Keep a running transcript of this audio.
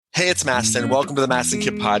Hey, it's Mastin. Welcome to the Mastin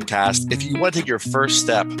Kip podcast. If you want to take your first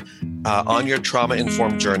step on your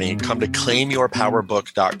trauma-informed journey, come to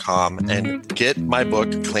claimyourpowerbook.com and get my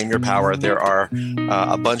book, Claim Your Power. There are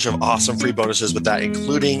a bunch of awesome free bonuses with that,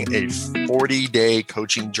 including a 40-day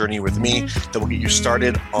coaching journey with me that will get you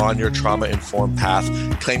started on your trauma-informed path.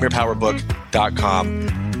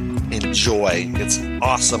 claimyourpowerbook.com. Enjoy. It's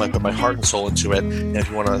awesome. I put my heart and soul into it. And if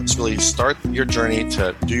you want to really start your journey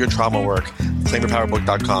to do your trauma work,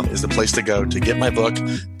 claimyourpowerbook.com is the place to go to get my book,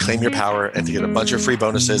 Claim Your Power, and to get a bunch of free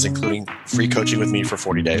bonuses, including free coaching with me for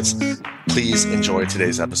 40 days. Please enjoy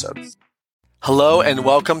today's episode. Hello and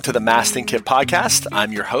welcome to the Mastin Kip podcast.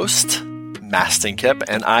 I'm your host, Mastin Kip,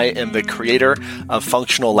 and I am the creator of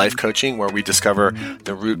Functional Life Coaching, where we discover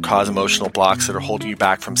the root cause emotional blocks that are holding you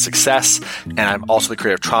back from success. And I'm also the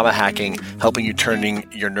creator of Trauma Hacking, helping you turning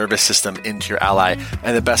your nervous system into your ally,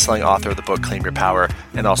 and the best-selling author of the book Claim Your Power,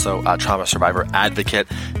 and also a trauma survivor advocate.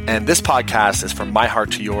 And this podcast is from my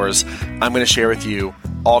heart to yours. I'm going to share with you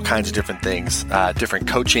all kinds of different things, different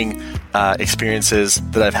coaching experiences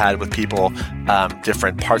that I've had with people,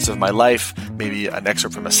 different parts of my life, maybe an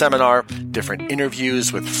excerpt from a seminar, different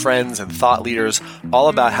interviews with friends and thought leaders, all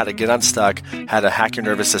about how to get unstuck, how to hack your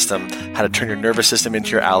nervous system, how to turn your nervous system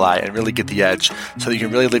into your ally and really get the edge so that you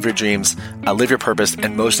can really live your dreams, live your purpose,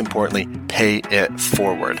 and most importantly, pay it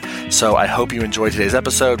forward. So I hope you enjoyed today's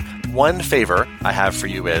episode. One favor I have for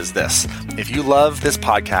you is this. If you love this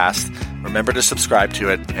podcast, remember to subscribe to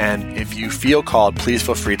it. And if you feel called, please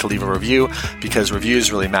feel free to leave a review, because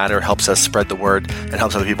reviews really matter, helps us spread the word, and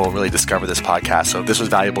helps other people really discover this podcast. So if this was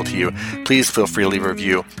valuable to you, please feel free to leave a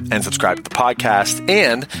review and subscribe to the podcast.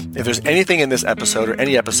 And if there's anything in this episode or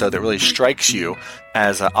any episode that really strikes you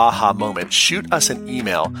as an aha moment, shoot us an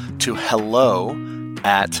email to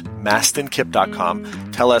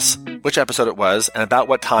hello@mastinkip.com. Tell us which episode it was and about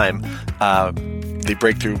what time the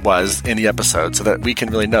breakthrough was in the episode, so that we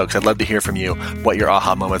can really know, because I'd love to hear from you what your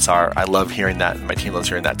aha moments are. I love hearing that, and my team loves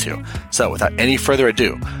hearing that too. So without any further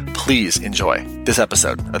ado, please enjoy this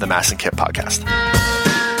episode of the Mastin Kip podcast.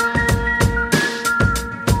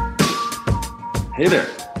 Hey there.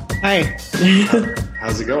 Hi.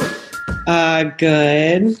 How's it going?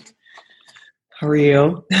 Good. How are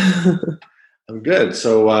you? I'm good.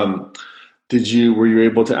 So, were you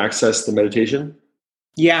able to access the meditation?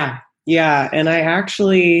 Yeah. And I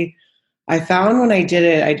found when I did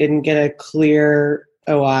it, I didn't get a clear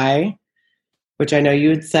OI, which I know you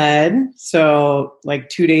had said. So like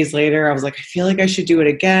 2 days later, I was like, I feel like I should do it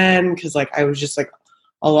again. Cause like, I was just like,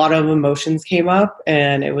 a lot of emotions came up,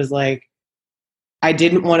 and it was like, I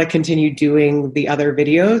didn't want to continue doing the other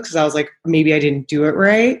videos because I was like, maybe I didn't do it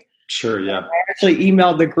right. Sure, yeah. I actually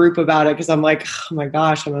emailed the group about it because I'm like, oh my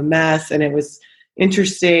gosh, I'm a mess. And it was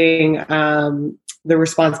interesting. The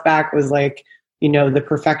response back was like, the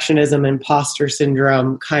perfectionism, imposter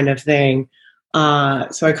syndrome kind of thing.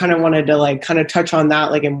 So I kind of wanted to touch on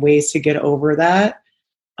that, like in ways to get over that.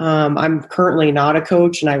 I'm currently not a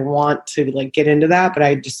coach, and I want to get into that, but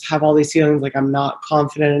I just have all these feelings like I'm not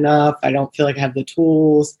confident enough. I don't feel like I have the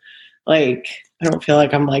tools. Like, I don't feel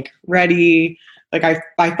like I'm ready. Like I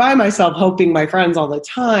find myself helping my friends all the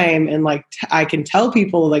time, and I can tell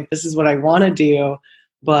people this is what I want to do,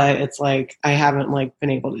 but it's like I haven't been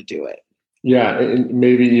able to do it. Yeah, and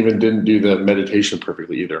maybe even didn't do the meditation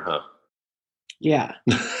perfectly either, huh? Yeah.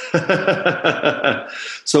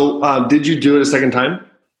 So, did you do it a second time?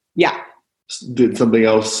 Yeah. Did something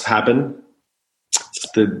else happen?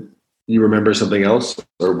 Did you remember something else,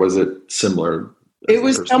 or was it similar? It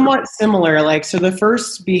was somewhat similar. So the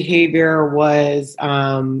first behavior was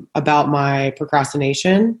about my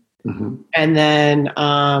procrastination. Mm-hmm. And then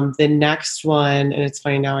the next one, and it's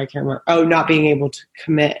funny now, I can't remember. Oh, not being able to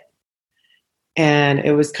commit. And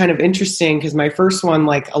it was kind of interesting because my first one,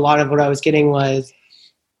 a lot of what I was getting was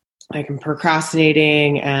I'm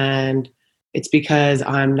procrastinating, and it's because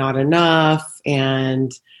I'm not enough,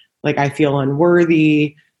 and I feel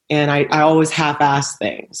unworthy. And I always half-ass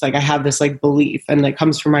things. I have this belief, and it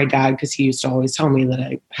comes from my dad because he used to always tell me that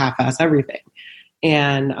I half-ass everything.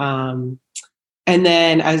 And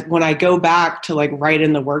then when I go back to write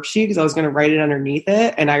in the worksheet, because I was going to write it underneath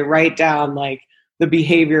it, and I write down the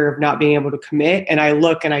behavior of not being able to commit, and I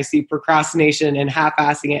look and I see procrastination and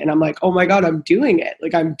half-assing it, and I'm like, oh my God, I'm doing it.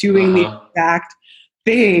 I'm doing the exact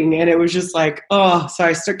thing. And it was just so I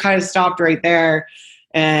kind of stopped right there.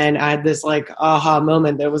 And I had this aha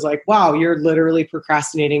moment that was wow, you're literally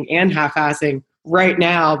procrastinating and half-assing right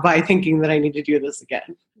now by thinking that I need to do this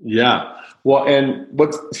again. Yeah. Well, and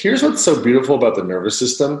here's what's so beautiful about the nervous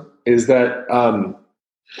system is that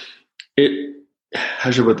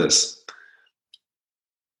how should I put this?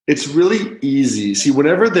 It's really easy. See,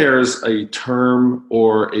 whenever there's a term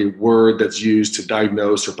or a word that's used to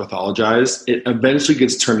diagnose or pathologize, it eventually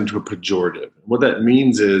gets turned into a pejorative. What that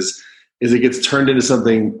means is it gets turned into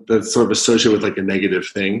something that's sort of associated with like a negative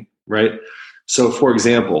thing, right? So, for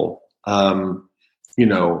example, a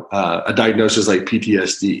diagnosis like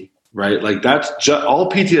PTSD, right? Like that's all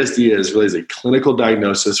PTSD is really is a clinical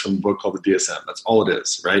diagnosis from a book called the DSM. That's all it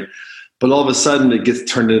is, right? But all of a sudden it gets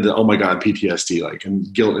turned into, oh my God, PTSD, like,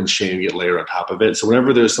 and guilt and shame get layered on top of it. So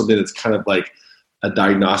whenever there's something that's kind of like a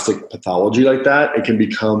diagnostic pathology like that, it can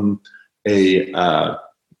become a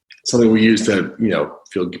something we use to,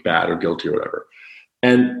 feel bad or guilty or whatever.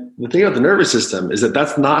 And the thing about the nervous system is that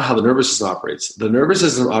that's not how the nervous system operates. The nervous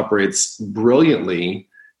system operates brilliantly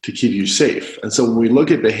to keep you safe. And so when we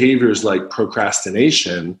look at behaviors like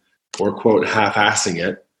procrastination or, quote, half-assing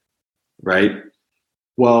it, right?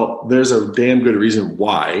 Well, there's a damn good reason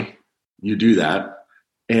why you do that.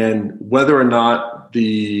 And whether or not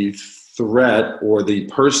the threat or the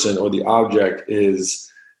person or the object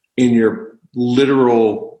is in your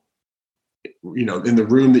literal, in the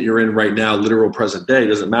room that you're in right now, literal present day,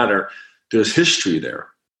 doesn't matter. There's history there,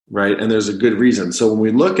 right? And there's a good reason. So when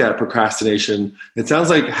we look at procrastination, it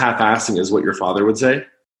sounds like half-assing is what your father would say.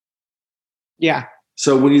 Yeah.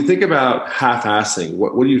 So when you think about half-assing,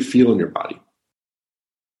 what do you feel in your body?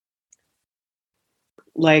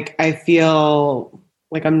 Like I feel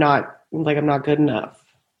like I'm not good enough.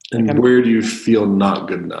 And where do you feel not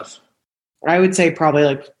good enough? I would say probably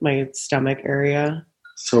like my stomach area.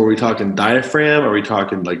 So are we talking diaphragm? Are we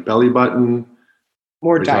talking like belly button?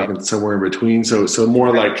 More talking somewhere in between. So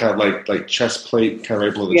more like kind of like chest plate, kind of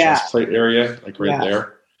right below the chest plate area, like right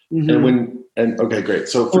there. Mm-hmm. And okay, great.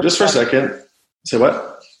 So for a second, say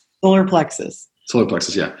what? Solar plexus. Solar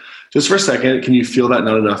plexus, yeah. Just for a second, can you feel that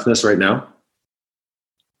not enoughness right now?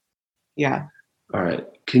 Yeah. All right.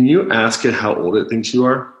 Can you ask it how old it thinks you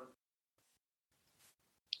are?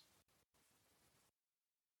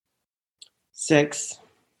 6.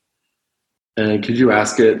 And could you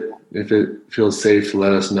ask it if it feels safe to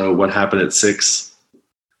let us know what happened at 6?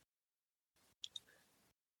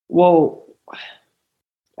 Well,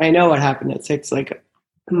 I know what happened at 6. Like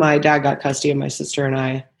my dad got custody of my sister and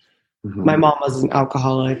I. Mm-hmm. My mom was an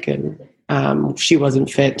alcoholic and she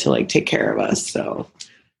wasn't fit to like take care of us. So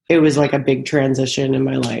it was like a big transition in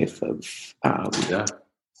my life of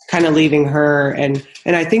kind of leaving her. And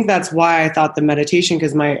I think that's why I thought the meditation,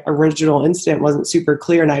 because my original instinct wasn't super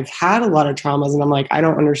clear. And I've had a lot of traumas and I'm like, I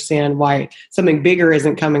don't understand why something bigger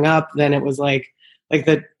isn't coming up. Then it was like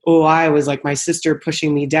the OI was like my sister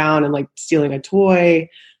pushing me down and like stealing a toy.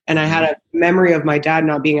 And I had a memory of my dad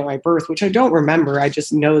not being at my birth, which I don't remember. I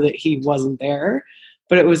just know that he wasn't there.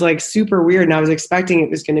 But it was like super weird. And I was expecting it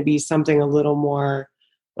was going to be something a little more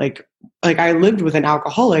like I lived with an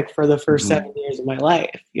alcoholic for the first 7 years of my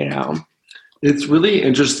life, It's really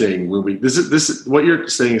interesting when this is what you're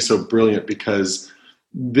saying is so brilliant, because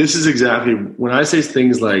this is exactly when I say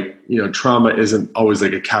things like, trauma isn't always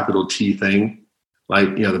like a capital T thing,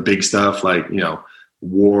 like, the big stuff like,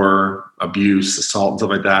 war, abuse, assault, and stuff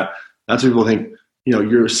like that. That's what people think,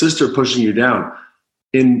 your sister pushing you down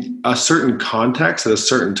in a certain context at a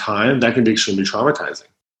certain time, that can be extremely traumatizing,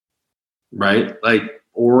 right? Like,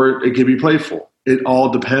 or it could be playful. It all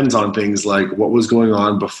depends on things like what was going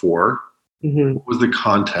on before, what was the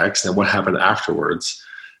context, and what happened afterwards.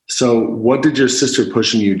 So what did your sister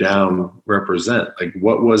pushing you down represent? Like,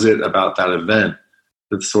 what was it about that event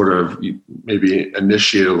that sort of maybe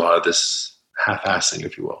initiated a lot of this half-assing,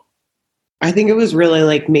 if you will? I think it was really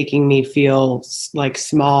like making me feel like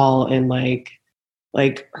small and like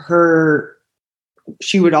her.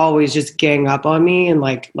 She would always just gang up on me and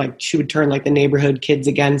like she would turn like the neighborhood kids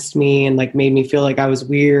against me and like made me feel like I was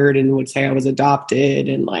weird and would say I was adopted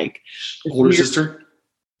and like older sister.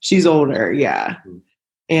 She's older. Yeah.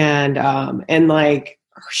 And like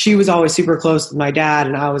she was always super close with my dad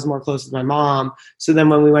and I was more close with my mom. So then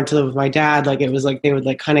when we went to live with my dad, like it was like, they would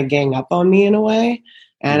like kind of gang up on me in a way.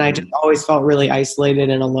 And I just always felt really isolated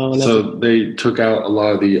and alone. So they took out a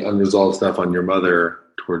lot of the unresolved stuff on your mother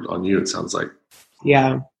on you, it sounds like.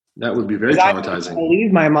 Yeah. That would be very traumatizing. I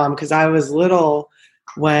believe my mom because I was little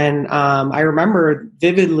when I remember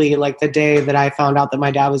vividly like the day that I found out that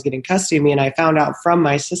my dad was getting custody of me, and I found out from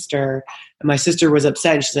my sister, and my sister was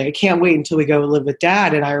upset. And she's like, I can't wait until we go live with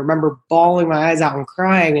dad. And I remember bawling my eyes out and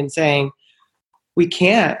crying and saying, we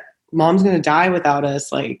can't. Mom's going to die without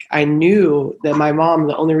us. Like I knew that my mom,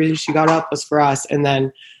 the only reason she got up was for us. And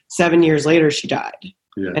then 7 years later, she died.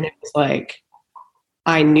 Yeah. And it was like,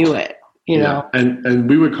 I knew it. You know, and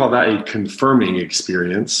we would call that a confirming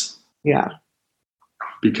experience. Yeah.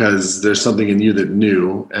 because there's something in you that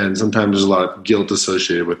knew, and sometimes there's a lot of guilt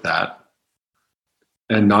associated with that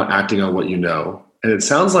and not acting on what you know. And it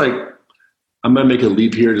sounds like, I'm going to make a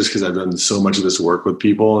leap here just because I've done so much of this work with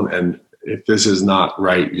people, and if this is not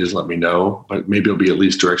right, you just let me know, but maybe it'll be at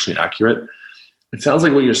least directionally accurate. It sounds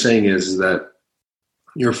like what you're saying is that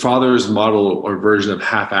your father's model or version of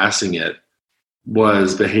half-assing it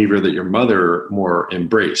was behavior that your mother more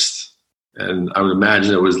embraced. And I would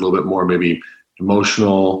imagine it was a little bit more maybe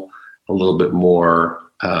emotional, a little bit more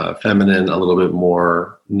feminine, a little bit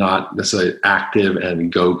more not necessarily active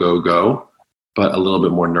and go, go, go, but a little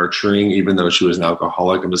bit more nurturing, even though she was an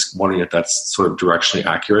alcoholic. I'm just wondering if that's sort of directionally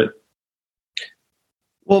accurate.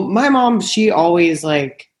 Well, my mom, she always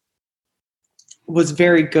was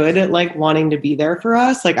very good at wanting to be there for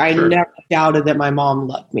us. I Sure. never doubted that my mom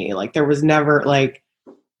loved me. There was never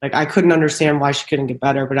I couldn't understand why she couldn't get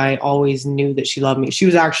better, but I always knew that she loved me. She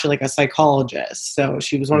was actually a psychologist. So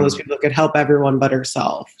she was one of those people that could help everyone but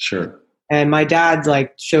herself. Sure. And my dad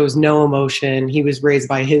shows no emotion. He was raised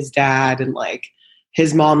by his dad, and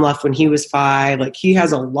his mom left when he was 5. He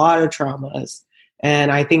has a lot of traumas.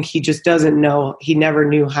 And I think he just doesn't know, he never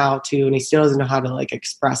knew how to, and he still doesn't know how to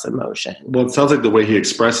express emotion. Well, it sounds like the way he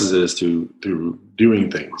expresses it is through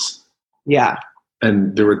doing things. Yeah.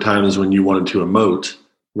 And there were times when you wanted to emote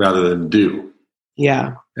rather than do.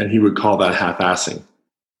 Yeah. And he would call that half-assing.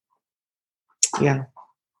 Yeah.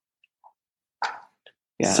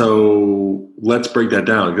 Yeah. So let's break that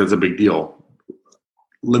down, because it's a big deal.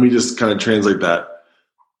 Let me just kind of translate that.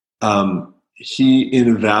 He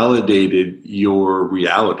invalidated your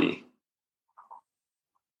reality.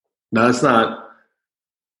 Now, it's not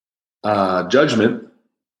judgment.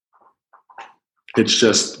 It's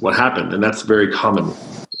just what happened. And that's very common,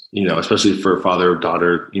 especially for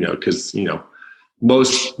father-daughter, because,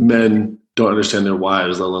 most men don't understand their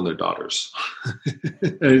wives, let alone their daughters.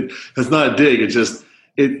 And it's not a dig. It's just,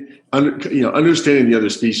 understanding the other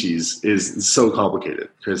species is so complicated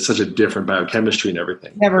because it's such a different biochemistry and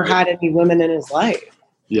everything. Never had any women in his life.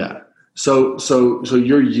 Yeah. So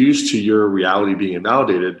you're used to your reality being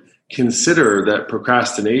invalidated. Consider that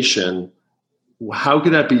procrastination. How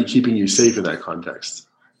could that be keeping you safe in that context?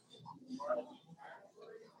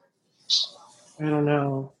 I don't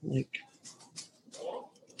know.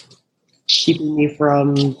 Keeping me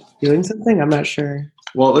from doing something? I'm not sure.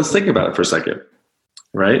 Well, let's think about it for a second,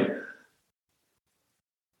 right?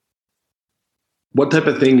 What type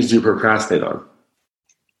of things do you procrastinate on?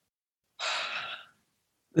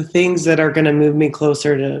 The things that are going to move me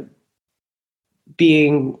closer to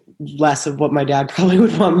being less of what my dad probably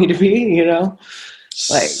would want me to be,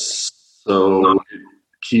 So it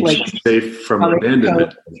keeps you safe from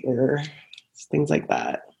abandonment. Things like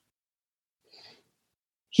that.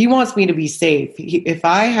 He wants me to be safe. If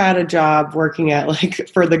I had a job working at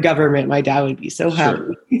for the government, my dad would be so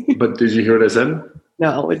happy. Sure. But did you hear what I said?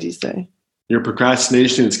 No, what did you say? Your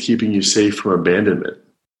procrastination is keeping you safe from abandonment.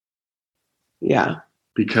 Yeah.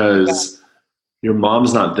 Because your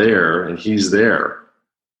mom's not there and he's there.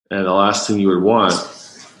 And the last thing you would want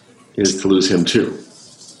is to lose him too.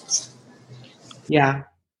 Yeah.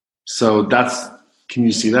 So can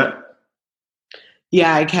you see that?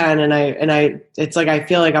 Yeah, I can. And I it's I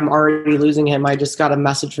feel like I'm already losing him. I just got a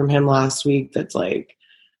message from him last week that's I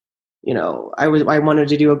wanted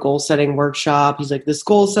to do a goal setting workshop. He's like, this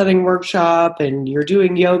goal setting workshop, and you're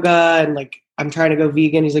doing yoga, and I'm trying to go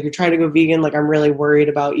vegan. He's like, you're trying to go vegan. I'm really worried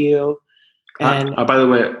about you. And by the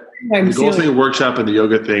way, the goal setting workshop and the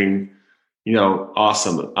yoga thing,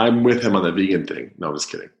 awesome. I'm with him on the vegan thing. No, I'm just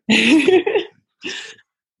kidding.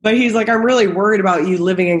 But he's like, I'm really worried about you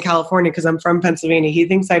living in California because I'm from Pennsylvania. He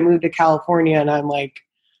thinks I moved to California and I'm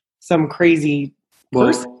some crazy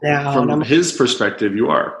person now. From his perspective, you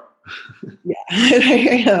are. Yeah,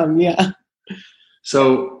 I am. Yeah.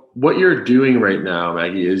 So what you're doing right now,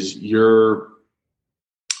 Maggie, is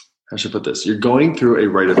how should I put this? You're going through a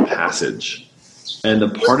rite of passage. And the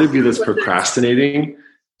part of you that's procrastinating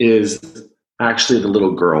is actually the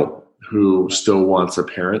little girl who still wants a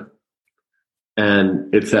parent.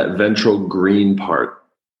 And it's that ventral green part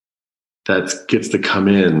that gets to come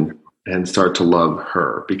in and start to love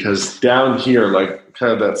her. Because down here,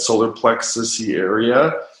 kind of that solar plexus-y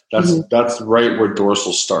area, that's right where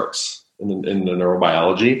dorsal starts in the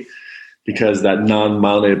neurobiology. Because that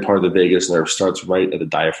non-myelinated part of the vagus nerve starts right at the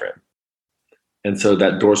diaphragm. And so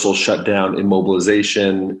that dorsal shutdown,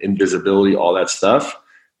 immobilization, invisibility, all that stuff,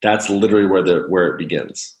 that's literally where it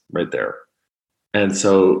begins, right there. And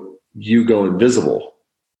so you go invisible.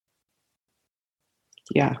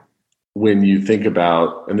 Yeah. When you think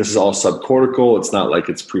about, and this is all subcortical, it's not like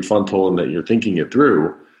it's prefrontal and that you're thinking it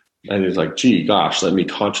through, And it's like, gee, gosh, let me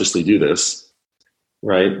consciously do this.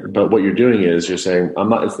 Right. But what you're doing is you're saying,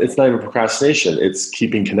 it's not even procrastination. It's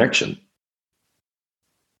keeping connection.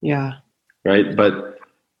 Yeah. Right. But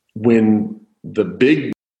when the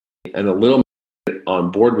big and the little get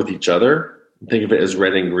on board with each other, think of it as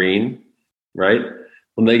red and green, right?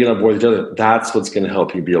 When they get on board with each other, that's what's going to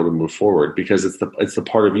help you be able to move forward, because it's the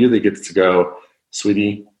part of you that gets to go,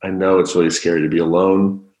 sweetie, I know it's really scary to be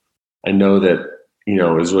alone. I know that,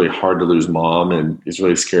 it's really hard to lose mom, and it's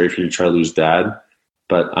really scary for you to try to lose dad,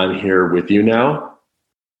 but I'm here with you now.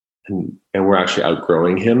 And we're actually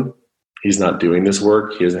outgrowing him. He's not doing this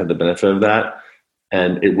work. He doesn't have the benefit of that.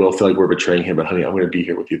 And it will feel like we're betraying him, but honey, I'm going to be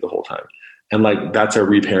here with you the whole time. And like, that's a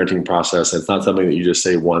reparenting process. It's not something that you just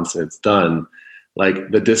say once and it's done.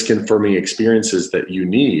 Like, the disconfirming experiences that you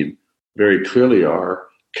need very clearly are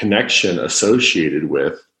connection associated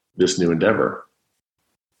with this new endeavor.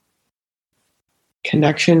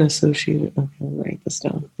 Connection associated. Okay, I'll write this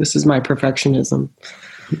down. This is my perfectionism.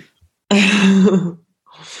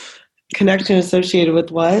 Connection associated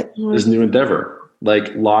with what? This new endeavor.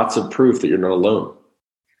 Like, lots of proof that you're not alone.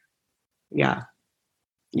 Yeah.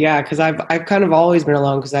 Yeah, because I've kind of always been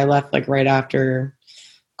alone, because I left like right after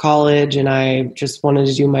college, and I just wanted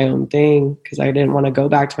to do my own thing because I didn't want to go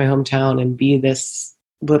back to my hometown and be this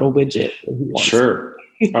little widget. Sure.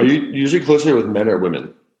 Are you usually closer with men or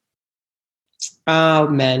women?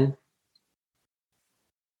 Men.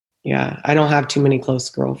 Yeah, I don't have too many close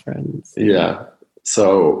girlfriends. Yeah.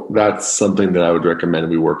 So that's something that I would recommend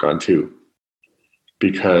we work on too,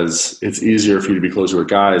 because it's easier for you to be closer with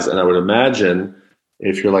guys. And I would imagine,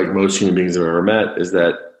 if you're like most human beings I've ever met, is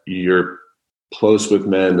that you're close with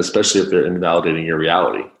men, especially if they're invalidating your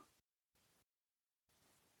reality.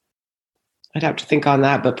 I'd have to think on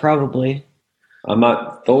that, but probably.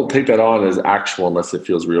 Don't take that on as actual unless it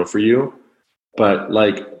feels real for you. But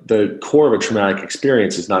like, the core of a traumatic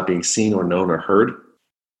experience is not being seen or known or heard.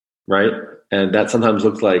 Right. And that sometimes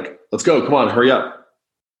looks like, let's go, come on, hurry up.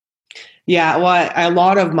 Yeah. Well, a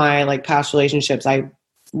lot of my like past relationships, I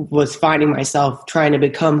was finding myself trying to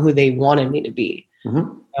become who they wanted me to be,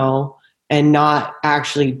 and not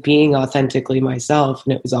actually being authentically myself.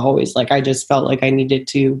 And it was always like, I just felt like I needed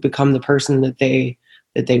to become the person that they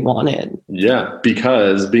wanted. Yeah.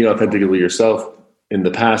 Because being authentically yourself in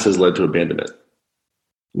the past has led to abandonment.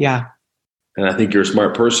 Yeah. And I think you're a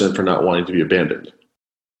smart person for not wanting to be abandoned.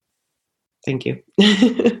 Thank you.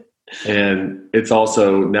 And it's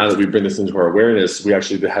also, now that we bring this into our awareness, we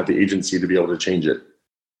actually have the agency to be able to change it.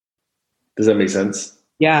 Does that make sense?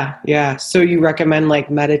 Yeah. Yeah. So you recommend like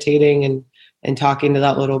meditating and talking to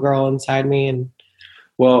that little girl inside me? And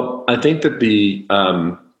well, I think that the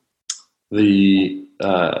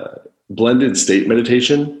blended state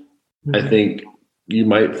meditation, I think you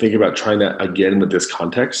might think about trying that again with this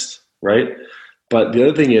context, right? But the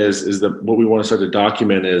other thing is that what we want to start to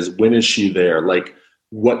document is, when is she there? Like,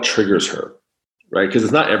 what triggers her, right? Because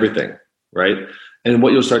it's not everything, right? And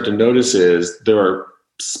what you'll start to notice is there are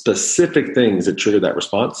specific things that trigger that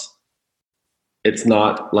response. It's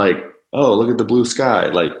not like, oh, look at the blue sky.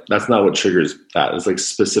 Like, that's not what triggers that. It's like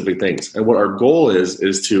specific things. And what our goal is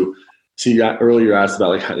to see, earlier you asked about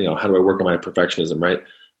like, how do I work on my perfectionism, right?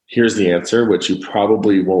 Here's the answer, which you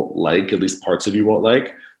probably won't like, at least parts of you won't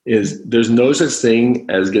like, is there's no such thing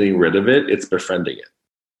as getting rid of it. It's befriending it.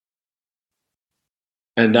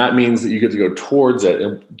 And that means that you get to go towards it.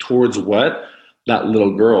 And towards what? That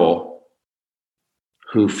little girl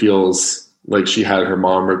who feels like she had her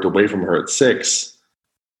mom ripped away from her at 6,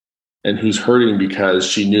 and who's hurting because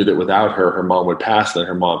she knew that without her, her mom would pass, and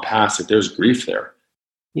her mom passed. Like, there's grief there.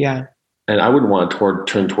 Yeah. And I wouldn't want to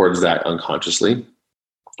turn towards that unconsciously.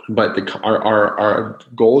 But our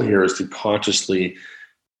goal here is to consciously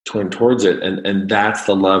turn towards it. And that's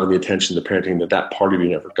the love and the attention, the parenting that part of you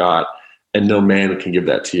never got. And no man can give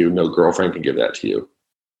that to you. No girlfriend can give that to you.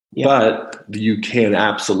 Yeah. But you can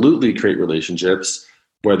absolutely create relationships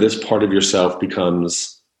where this part of yourself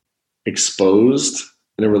becomes exposed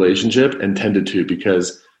in a relationship and tended to,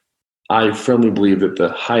 because I firmly believe that the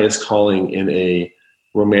highest calling in a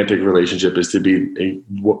romantic relationship is to be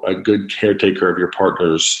a good caretaker of your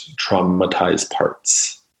partner's traumatized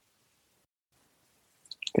parts.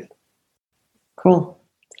 Good. Cool.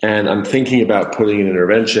 And I'm thinking about putting an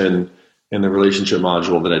intervention in the relationship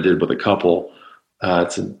module that I did with a couple.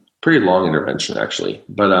 It's a pretty long intervention, actually,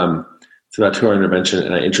 but it's about 2-hour intervention,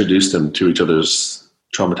 and I introduced them to each other's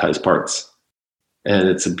traumatized parts. And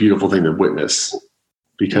it's a beautiful thing to witness,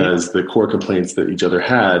 because the core complaints that each other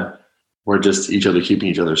had were just each other keeping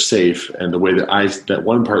each other safe. And the way that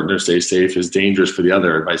one partner stays safe is dangerous for the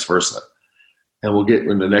other, and vice versa. And we'll get,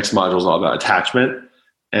 when the next module is all about attachment,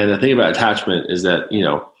 And the thing about attachment is that,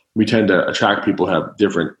 we tend to attract people who have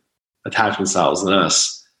different attachment styles than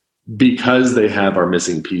us because they have our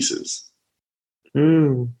missing pieces.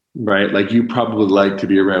 Right? Like you probably like to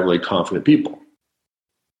be around really confident people.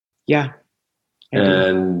 Yeah.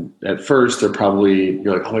 And at first you're like,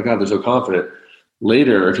 oh my God, they're so confident.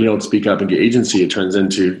 Later, if you don't speak up and get agency, it turns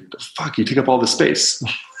into, fuck, you take up all the space.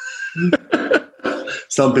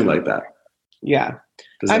 Something like that. Yeah.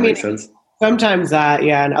 Does that make sense? Sometimes that,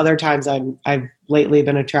 yeah. And other times I've lately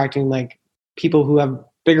been attracting like people who have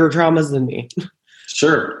bigger traumas than me.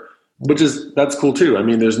 Sure. That's cool too. I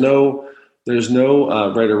mean, there's no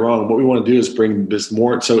right or wrong. What we want to do is bring this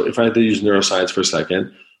more. So if I had to use neuroscience for a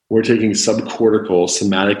second, we're taking subcortical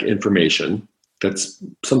somatic information that's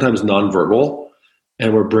sometimes nonverbal,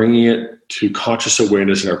 and we're bringing it to conscious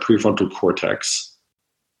awareness in our prefrontal cortex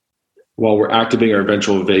while we're activating our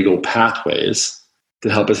ventral vagal pathways to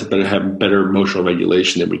help us have better emotional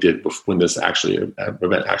regulation than we did when this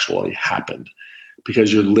event actually happened.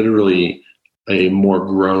 Because you're literally a more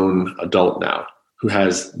grown adult now who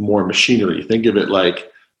has more machinery. Think of it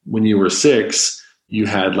like when you were 6, you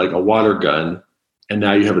had like a water gun, and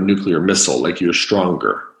now you have a nuclear missile. Like you're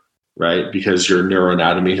stronger, right? Because your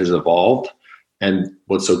neuroanatomy has evolved. And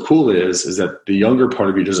what's so cool is that the younger part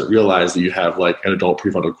of you doesn't realize that you have like an adult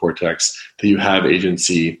prefrontal cortex, that you have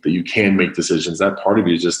agency, that you can make decisions. That part of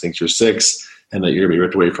you just thinks you're 6 and that you're going to be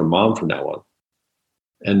ripped away from mom from now on.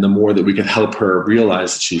 And the more that we can help her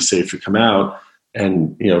realize that she's safe to come out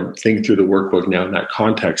and, think through the workbook now in that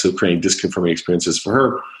context of creating disconfirming experiences for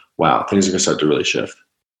her, wow, things are going to start to really shift.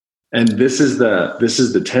 And this is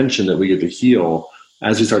the tension that we get to heal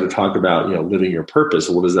as we start to talk about, living your purpose.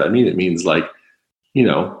 What does that mean? It means like,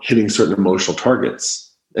 hitting certain emotional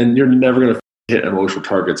targets. And you're never going to hit emotional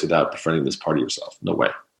targets without befriending this part of yourself. No way.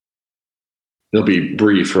 It'll be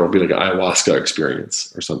brief, or it'll be like an ayahuasca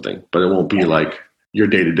experience or something, but it won't be like your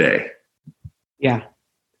day to day. Yeah.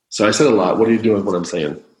 So I said a lot. What are you doing with what I'm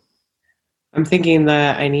saying? I'm thinking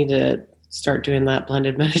that I need to start doing that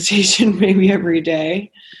blended meditation maybe every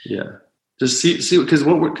day. Yeah. Just see, because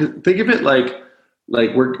think of it like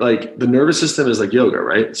we're like the nervous system is like yoga,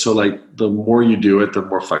 right? So like the more you do it, the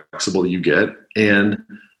more flexible you get. And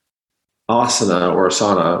asana or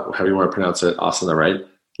asana, however you want to pronounce it, asana, right?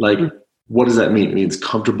 Like, what does that mean? It means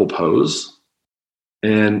comfortable pose.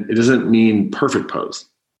 And it doesn't mean perfect pose.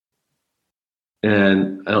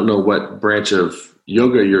 And I don't know what branch of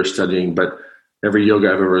yoga you're studying, but every yoga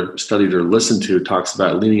I've ever studied or listened to talks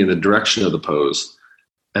about leaning in the direction of the pose,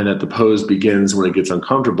 and that the pose begins when it gets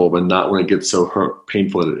uncomfortable, but not when it gets so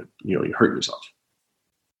painful that you hurt yourself.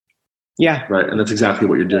 Yeah. Right. And that's exactly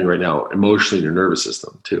what you're doing right now, emotionally in your nervous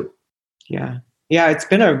system too. Yeah. Yeah. It's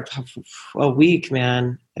been a week,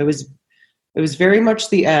 man. It was very much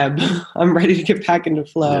the ebb. I'm ready to get back into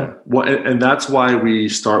flow. Yeah. Well, and that's why we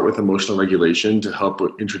start with emotional regulation to help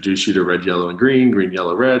introduce you to red, yellow, and green,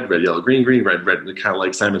 yellow, red, yellow, green, red, red. And kind of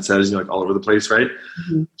like Simon says, like all over the place, right?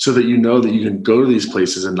 Mm-hmm. So that you know that you can go to these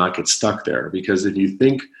places and not get stuck there. Because if you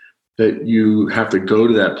think that you have to go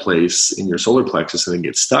to that place in your solar plexus and then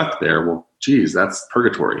get stuck there, well, geez, that's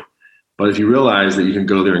purgatory. But if you realize that you can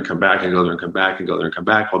go there and come back and go there and come back and go there and come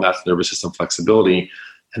back, well, that's nervous system flexibility.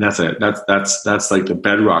 And that's like the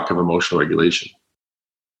bedrock of emotional regulation.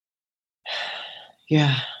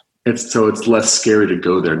 Yeah. It's less scary to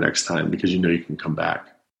go there next time because you can come back.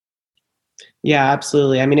 Yeah,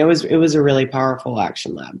 absolutely. I mean, it was a really powerful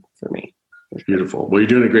action lab for me. Beautiful. Well, you're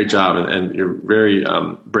doing a great job, and you're very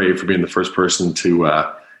brave for being the first person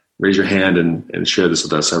to raise your hand and share this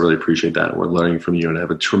with us. I really appreciate that. We're learning from you, and I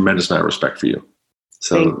have a tremendous amount of respect for you.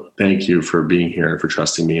 So thank you for being here and for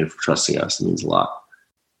trusting me and for trusting us. It means a lot.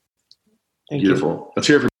 Beautiful. You. Let's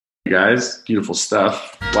hear it from you guys. Beautiful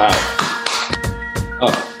stuff. Wow.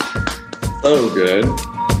 Oh, so good.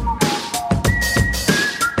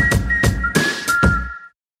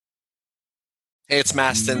 Hey, it's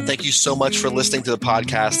Mastin. Thank you so much for listening to the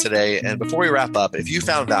podcast today. And before we wrap up, if you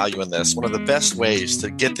found value in this, one of the best ways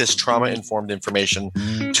to get this trauma-informed information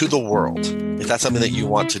to the world, if that's something that you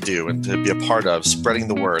want to do and to be a part of, spreading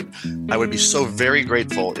the word, I would be so very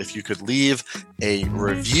grateful if you could leave a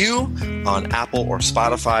review on Apple or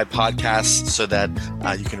Spotify podcasts so that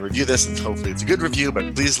you can review this, and hopefully it's a good review,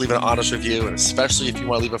 but please leave an honest review. And especially if you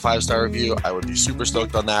want to leave a 5-star review, I would be super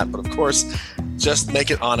stoked on that. But of course, just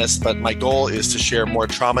make it honest. But my goal is to share more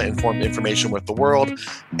trauma-informed information with the world,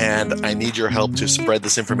 and I need your help to spread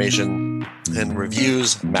this information and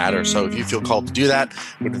reviews matter. So if you feel called to do that,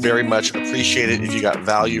 would very much appreciate it. If you got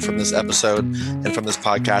value from this episode and from this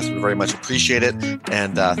podcast, would very much appreciate it.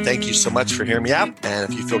 And thank you so much for hearing me out.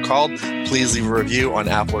 And if you feel called, please leave a review on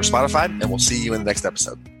Apple or Spotify, and we'll see you in the next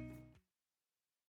episode.